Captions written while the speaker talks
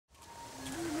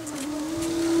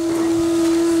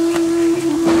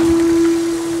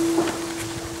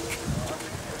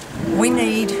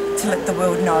the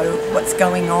world know what's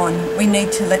going on. We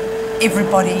need to let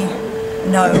everybody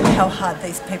know how hard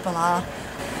these people are.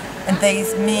 And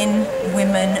these men,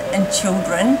 women and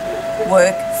children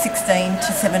work 16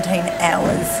 to 17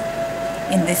 hours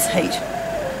in this heat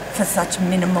for such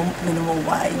minimal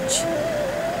wage.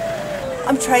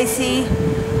 I'm Tracy.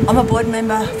 I'm a board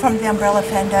member from the Umbrella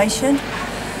Foundation.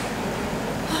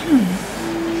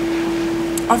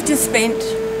 I've just spent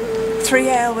 3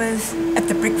 hours at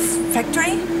the brick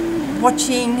factory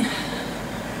watching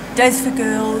Days for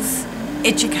Girls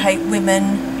educate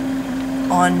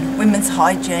women on women's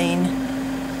hygiene,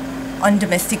 on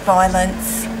domestic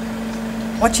violence,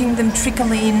 watching them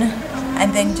trickle in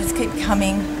and then just keep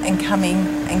coming and coming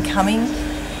and coming.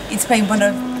 It's been one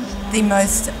of the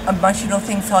most emotional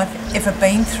things I've ever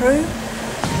been through.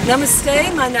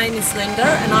 Namaste, my name is Linda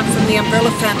and I'm from the Umbrella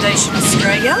Foundation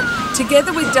Australia.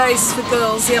 Together with Days for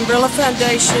Girls, the Umbrella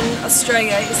Foundation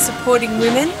Australia is supporting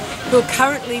women who are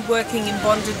currently working in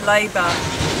bonded labour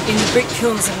in the brick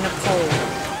kilns of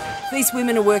Nepal. These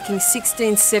women are working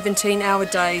 16, 17-hour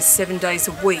days, 7 days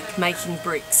a week, making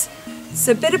bricks.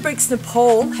 So Better Bricks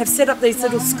Nepal have set up these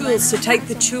little schools to take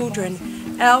the children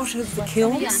out of the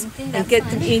kilns and get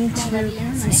them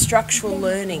into some structural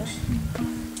learning.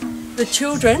 The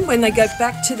children, when they go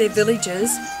back to their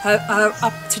villages, are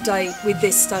up to date with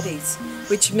their studies,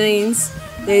 which means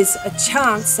there's a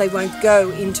chance they won't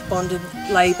go into bonded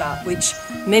labour, which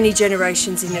many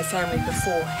generations in their family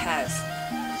before have.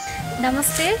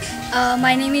 Namaste,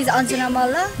 my name is Anjana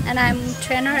Malla and I'm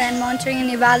trainer and monitoring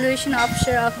and evaluation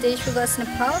officer of Days for Girls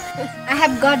Nepal. I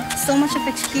have got so much of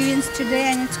experience today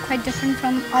and it's quite different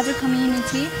from other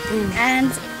community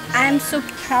and I'm so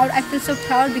proud, I feel so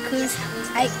proud because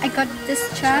I got this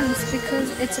chance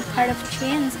because it's a part of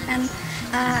change and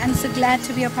I'm so glad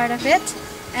to be a part of it,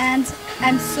 and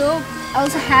I'm so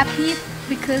also happy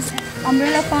because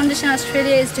Umbrella Foundation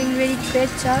Australia is doing a really great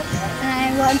job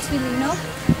and I want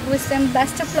to wish them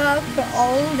best of luck for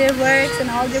all their works and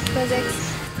all their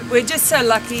projects. We're just so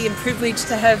lucky and privileged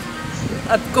to have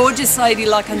a gorgeous lady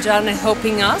like Anjana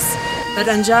helping us, but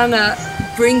Anjana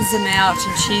brings them out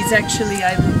and she's actually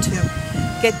able to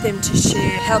get them to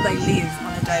share how they live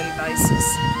on a daily basis.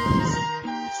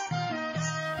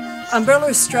 Umbrella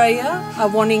Australia are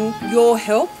wanting your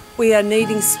help. We are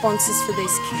needing sponsors for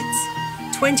these kids.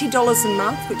 $20 a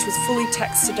month, which was fully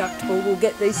tax deductible, will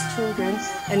get these children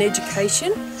an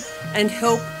education and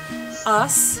help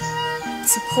us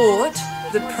support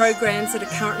the programs that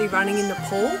are currently running in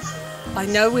Nepal. I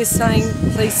know we're saying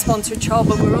please sponsor a child,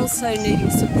 but we're also needing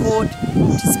support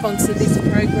to sponsor this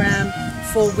program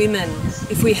for women.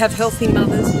 If we have healthy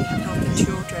mothers, we have healthy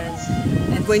children.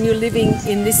 And when you're living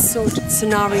in this sort of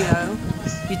scenario,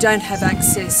 you don't have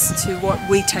access to what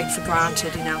we take for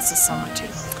granted in our society.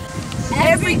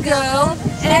 Every girl,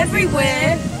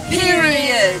 everywhere,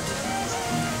 period.